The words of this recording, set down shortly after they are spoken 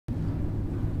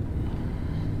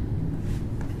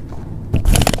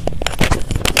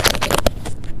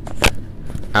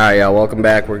Alright, y'all, welcome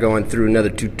back. We're going through another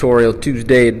tutorial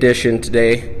Tuesday edition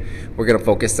today. We're going to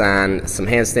focus on some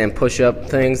handstand push-up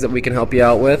things that we can help you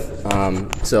out with.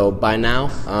 So by now,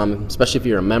 especially if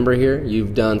you're a member here,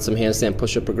 you've done some handstand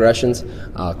push-up progressions,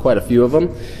 quite a few of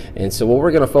them. And so what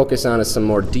we're going to focus on is some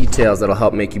more details that'll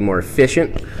help make you more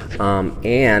efficient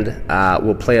and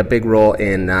will play a big role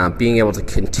in being able to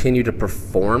continue to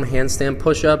perform handstand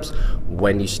push-ups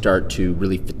when you start to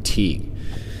really fatigue.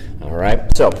 All right,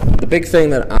 so the big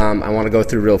thing that I want to go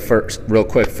through real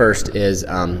quick first is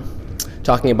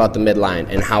talking about the midline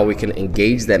and how we can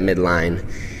engage that midline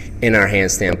in our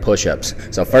handstand push-ups.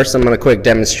 So first I'm going to quick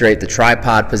demonstrate the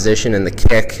tripod position and the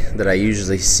kick that I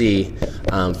usually see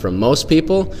from most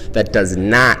people that does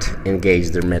not engage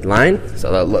their midline.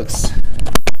 So that looks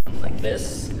like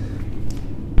this.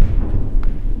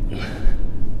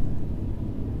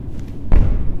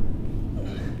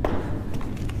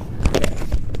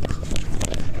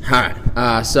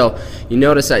 Alright, so you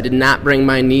notice I did not bring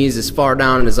my knees as far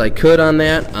down as I could on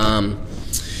that.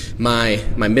 My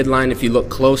midline, if you look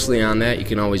closely on that, you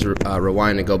can always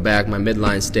rewind and go back. My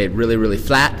midline stayed really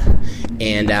flat,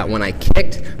 and when I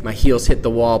kicked, my heels hit the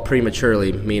wall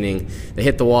prematurely, meaning they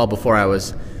hit the wall before I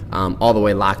was all the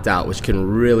way locked out, which can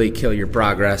really kill your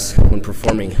progress when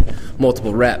performing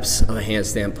multiple reps of a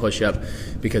handstand push-up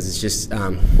because it's just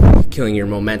killing your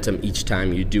momentum each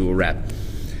time you do a rep.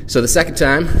 So the second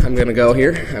time I'm going to go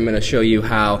here, I'm going to show you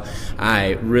how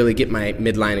I really get my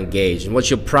midline engaged. And what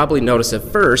you'll probably notice at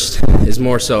first is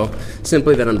more so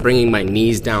simply that I'm bringing my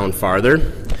knees down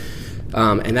farther.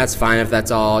 And that's fine if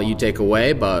that's all you take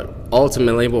away, but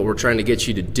ultimately what we're trying to get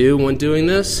you to do when doing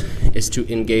this is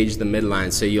to engage the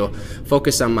midline. So you'll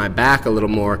focus on my back a little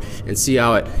more and see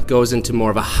how it goes into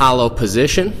more of a hollow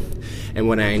position. And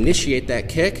when I initiate that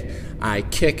kick, I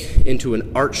kick into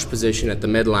an arched position at the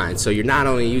midline. So you're not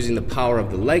only using the power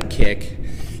of the leg kick,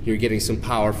 you're getting some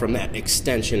power from that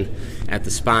extension at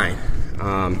the spine.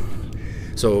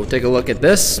 So take a look at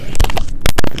this.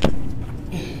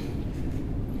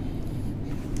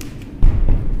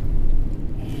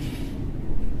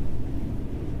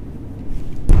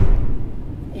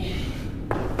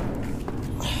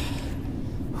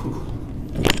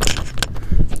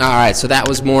 All right, so that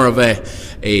was more of a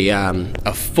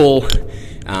full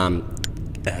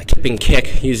kipping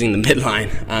kick using the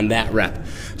midline on that rep.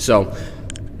 So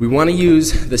we want to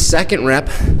use the second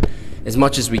rep as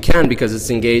much as we can because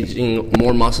it's engaging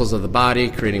more muscles of the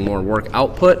body, creating more work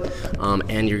output,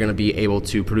 and you're going to be able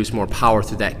to produce more power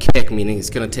through that kick, meaning it's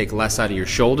going to take less out of your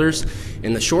shoulders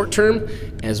in the short term,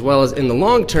 as well as in the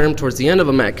long term, towards the end of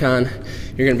a Metcon,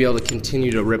 you're going to be able to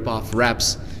continue to rip off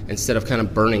reps instead of kind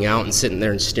of burning out and sitting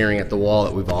there and staring at the wall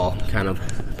that we've all kind of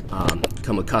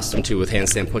come accustomed to with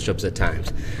handstand push-ups at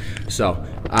times. So,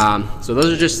 so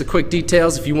those are just the quick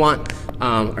details. If you want,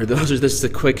 or those are just the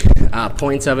quick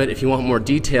points of it. If you want more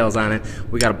details on it,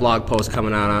 we got a blog post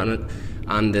coming out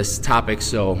on this topic.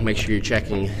 So make sure you're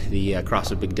checking the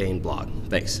CrossFit Big Dane blog.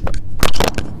 Thanks.